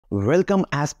Welcome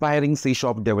aspiring C#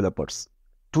 developers.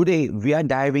 Today we are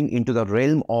diving into the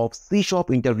realm of C#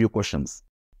 interview questions.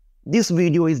 This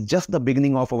video is just the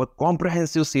beginning of our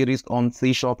comprehensive series on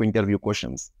C# interview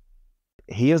questions.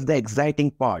 Here's the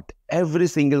exciting part. Every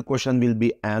single question will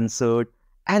be answered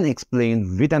and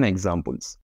explained with an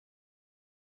examples.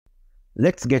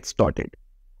 Let's get started.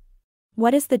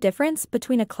 What is the difference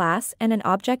between a class and an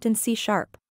object in C#?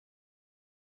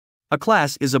 A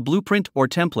class is a blueprint or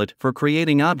template for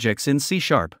creating objects in C#.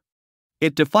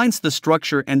 It defines the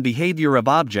structure and behavior of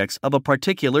objects of a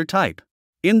particular type.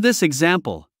 In this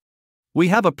example, we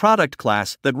have a product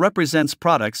class that represents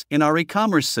products in our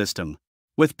e-commerce system,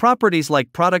 with properties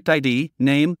like product ID,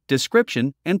 name,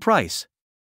 description, and price.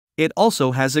 It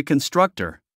also has a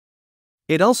constructor.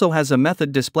 It also has a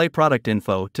method display product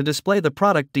info to display the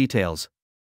product details.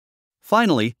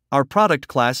 Finally, our product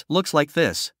class looks like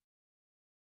this.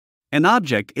 An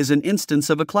object is an instance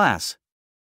of a class,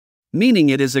 meaning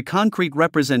it is a concrete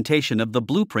representation of the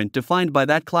blueprint defined by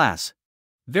that class.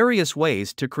 Various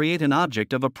ways to create an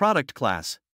object of a product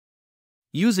class.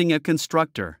 Using a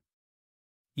constructor.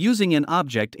 Using an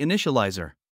object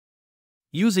initializer.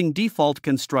 Using default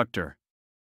constructor.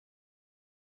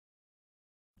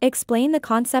 Explain the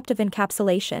concept of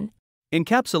encapsulation.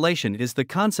 Encapsulation is the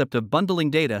concept of bundling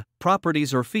data,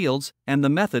 properties or fields, and the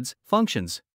methods,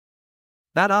 functions,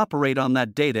 that operate on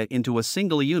that data into a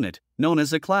single unit, known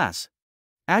as a class.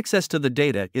 Access to the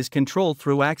data is controlled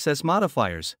through access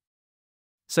modifiers,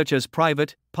 such as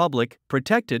private, public,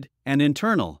 protected, and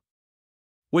internal,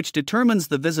 which determines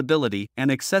the visibility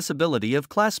and accessibility of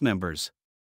class members.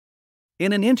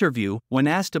 In an interview, when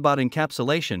asked about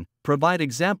encapsulation, provide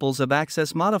examples of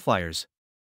access modifiers,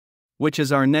 which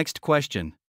is our next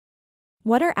question.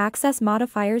 What are access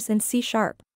modifiers in C#?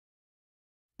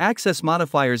 Access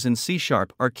modifiers in C#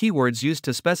 are keywords used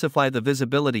to specify the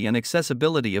visibility and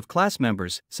accessibility of class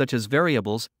members, such as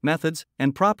variables, methods,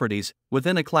 and properties,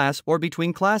 within a class or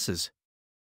between classes.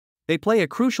 They play a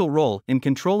crucial role in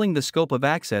controlling the scope of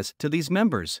access to these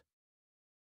members.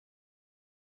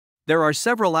 There are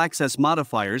several access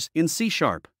modifiers in C#.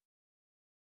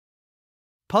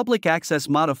 Public access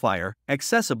modifier,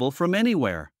 accessible from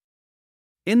anywhere.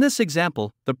 In this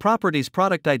example, the properties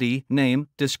product ID, name,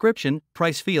 description,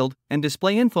 price field, and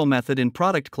display info method in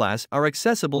product class are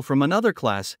accessible from another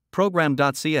class,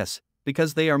 program.cs,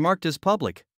 because they are marked as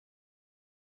public.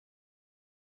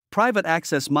 Private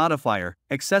access modifier,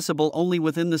 accessible only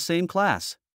within the same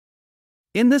class.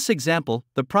 In this example,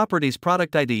 the properties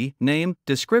product ID, name,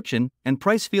 description, and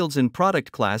price fields in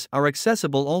product class are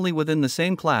accessible only within the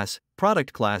same class,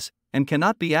 product class, and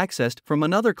cannot be accessed from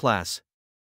another class.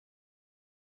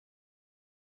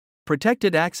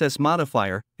 Protected access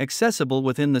modifier, accessible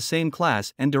within the same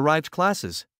class and derived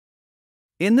classes.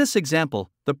 In this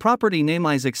example, the property name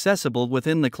is accessible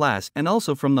within the class and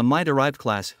also from the myDerived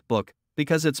class, book,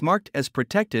 because it's marked as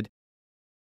protected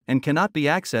and cannot be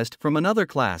accessed from another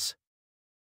class.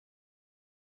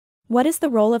 What is the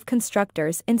role of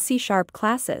constructors in C#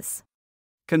 classes?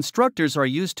 Constructors are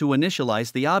used to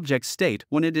initialize the object's state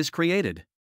when it is created.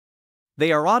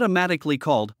 They are automatically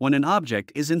called when an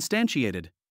object is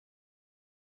instantiated.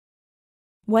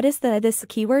 What is the this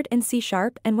keyword in C#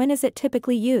 and when is it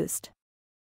typically used?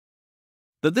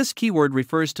 The this keyword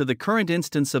refers to the current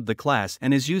instance of the class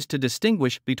and is used to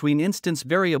distinguish between instance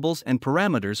variables and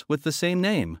parameters with the same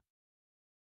name.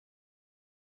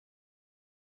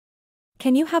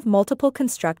 Can you have multiple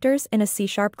constructors in a C#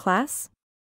 class?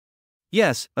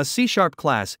 Yes, a C#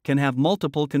 class can have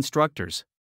multiple constructors.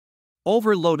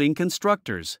 Overloading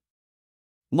constructors.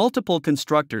 Multiple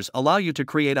constructors allow you to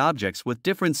create objects with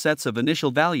different sets of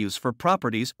initial values for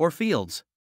properties or fields.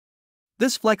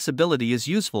 This flexibility is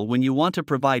useful when you want to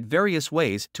provide various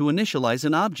ways to initialize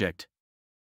an object.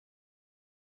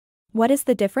 What is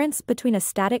the difference between a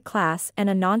static class and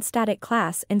a non-static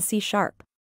class in C#?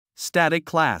 Static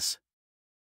class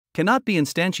cannot be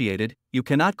instantiated. You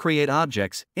cannot create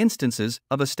objects, instances,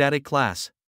 of a static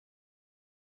class.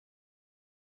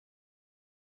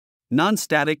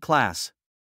 Non-static class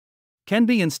can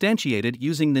be instantiated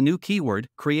using the new keyword,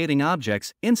 creating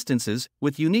objects, instances,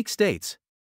 with unique states.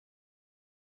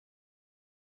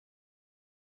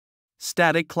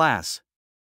 Static class.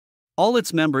 All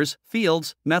its members,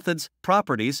 fields, methods,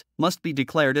 properties, must be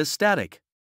declared as static.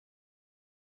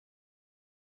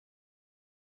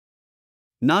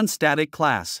 Non-static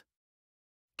class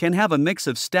can have a mix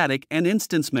of static and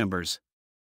instance members.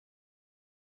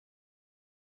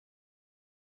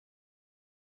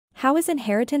 How is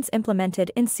inheritance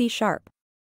implemented in C#?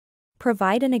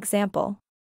 Provide an example.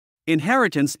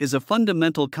 Inheritance is a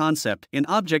fundamental concept in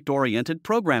object-oriented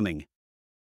programming.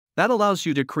 That allows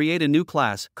you to create a new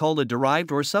class called a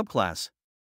derived or subclass,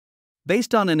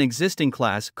 based on an existing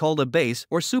class called a base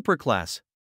or superclass.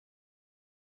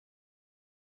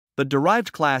 The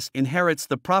derived class inherits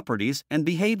the properties and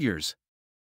behaviors,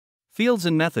 fields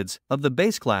and methods of the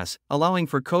base class, allowing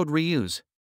for code reuse.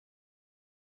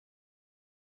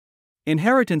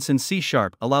 Inheritance in C#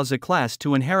 allows a class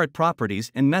to inherit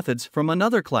properties and methods from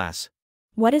another class.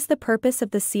 What is the purpose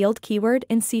of the sealed keyword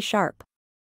in C#?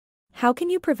 How can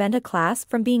you prevent a class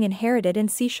from being inherited in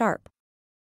C#?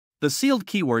 The sealed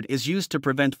keyword is used to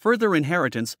prevent further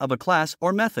inheritance of a class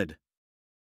or method.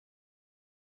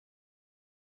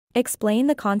 Explain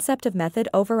the concept of method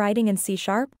overriding in C#.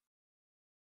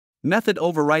 Method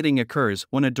overriding occurs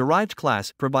when a derived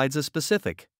class provides a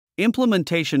specific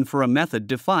implementation for a method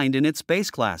defined in its base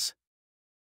class.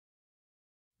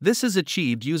 This is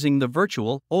achieved using the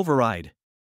virtual override.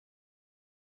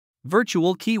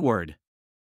 Virtual keyword.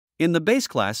 In the base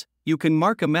class, you can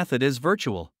mark a method as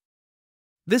virtual.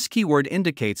 This keyword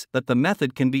indicates that the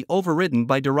method can be overridden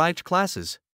by derived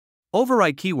classes.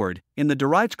 Override keyword. In the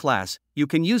derived class, you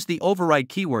can use the override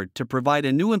keyword to provide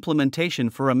a new implementation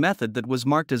for a method that was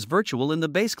marked as virtual in the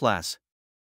base class.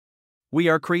 We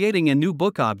are creating a new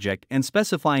book object and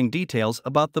specifying details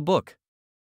about the book.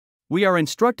 We are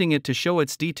instructing it to show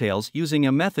its details using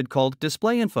a method called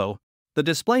displayInfo. The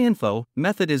displayInfo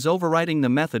method is overriding the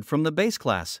method from the base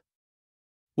class.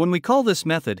 When we call this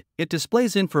method, it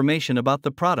displays information about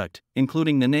the product,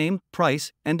 including the name,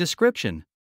 price, and description.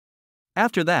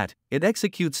 After that, it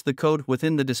executes the code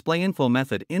within the displayInfo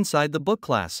method inside the book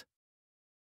class.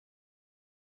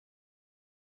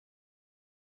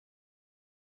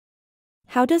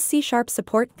 How does C#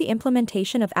 support the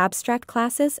implementation of abstract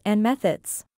classes and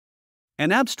methods?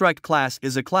 An abstract class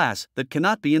is a class that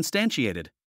cannot be instantiated.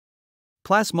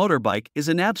 Class motorbike is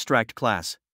an abstract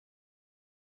class,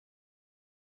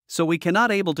 so we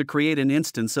cannot able to create an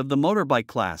instance of the motorbike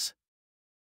class.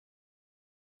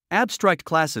 Abstract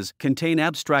classes contain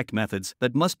abstract methods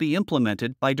that must be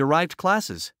implemented by derived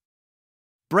classes.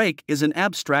 Break is an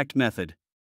abstract method,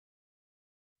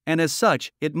 and as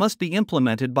such, it must be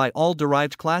implemented by all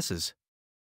derived classes.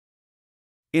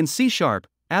 In C#,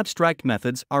 abstract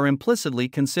methods are implicitly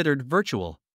considered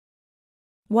virtual.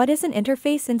 What is an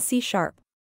interface in C#?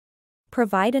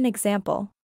 Provide an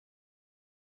example.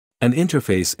 An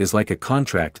interface is like a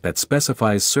contract that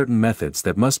specifies certain methods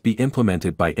that must be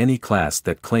implemented by any class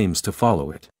that claims to follow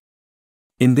it.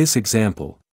 In this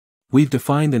example, we've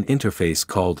defined an interface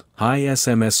called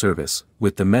iSMS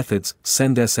with the methods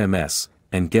sendSMS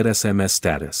and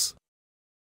getSMSStatus.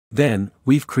 Then,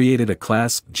 we've created a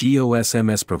class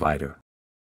GeoSMSProvider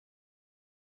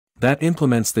that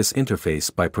implements this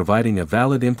interface by providing a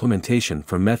valid implementation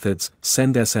for methods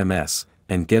sendSMS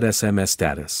and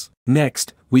getSMSStatus.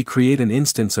 Next, we create an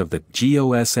instance of the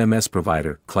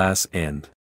GeoSMSProvider class and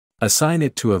assign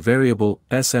it to a variable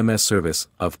SMS service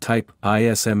of type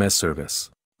iSMS service.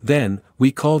 Then,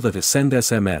 we call the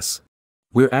sendSMS.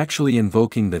 We're actually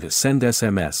invoking the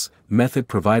sendSMS method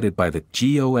provided by the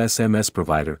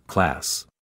GeoSMSProvider class,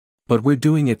 but we're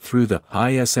doing it through the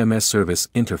iSMS service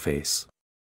interface.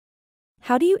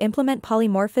 How do you implement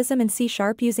polymorphism in C#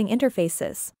 using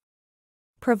interfaces?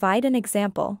 Provide an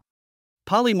example.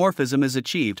 Polymorphism is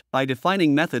achieved by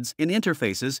defining methods in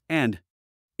interfaces and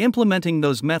implementing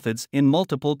those methods in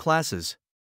multiple classes.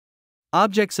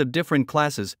 Objects of different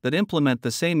classes that implement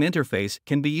the same interface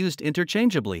can be used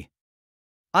interchangeably.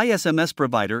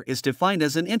 iSMSProvider is defined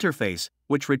as an interface,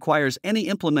 which requires any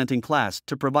implementing class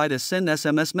to provide a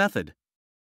sendSMS method.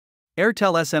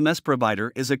 Airtel SMS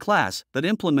Provider is a class that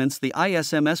implements the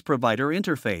iSMSProvider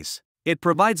interface. It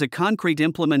provides a concrete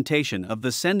implementation of the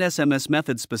sendSMS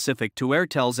method specific to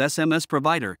Airtel's SMS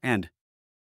provider, and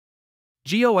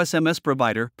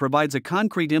GeoSMSProvider provides a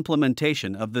concrete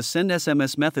implementation of the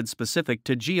sendSMS method specific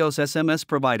to Geo's SMS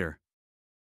provider.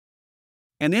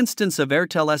 An instance of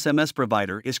Airtel SMS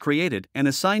Provider is created and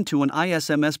assigned to an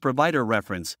iSMS provider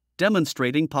reference,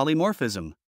 demonstrating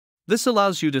polymorphism. This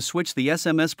allows you to switch the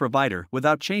SMS provider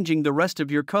without changing the rest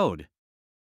of your code.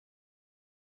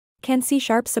 Can C#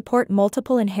 support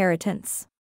multiple inheritance?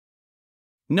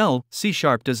 No, C#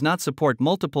 does not support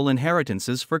multiple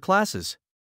inheritances for classes.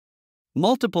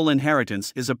 Multiple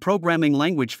inheritance is a programming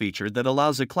language feature that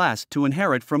allows a class to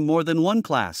inherit from more than one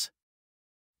class.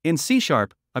 In C#,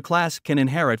 a class can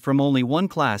inherit from only one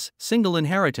class, single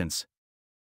inheritance.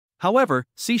 However,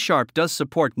 C# does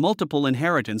support multiple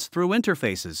inheritance through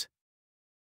interfaces.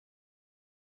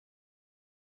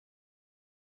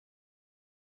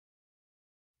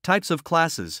 Types of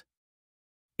classes.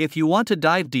 If you want to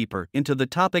dive deeper into the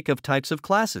topic of types of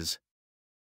classes,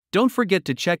 Don't forget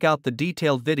to check out the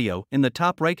detailed video in the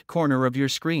top right corner of your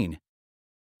screen.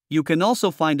 You can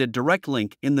also find a direct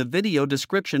link in the video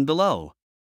description below.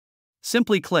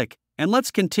 Simply click, and let's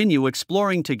continue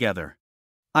exploring together.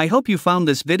 I hope you found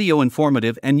this video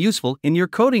informative and useful in your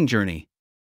coding journey.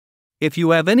 If you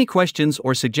have any questions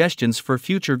or suggestions for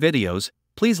future videos,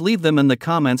 please leave them in the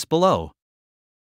comments below.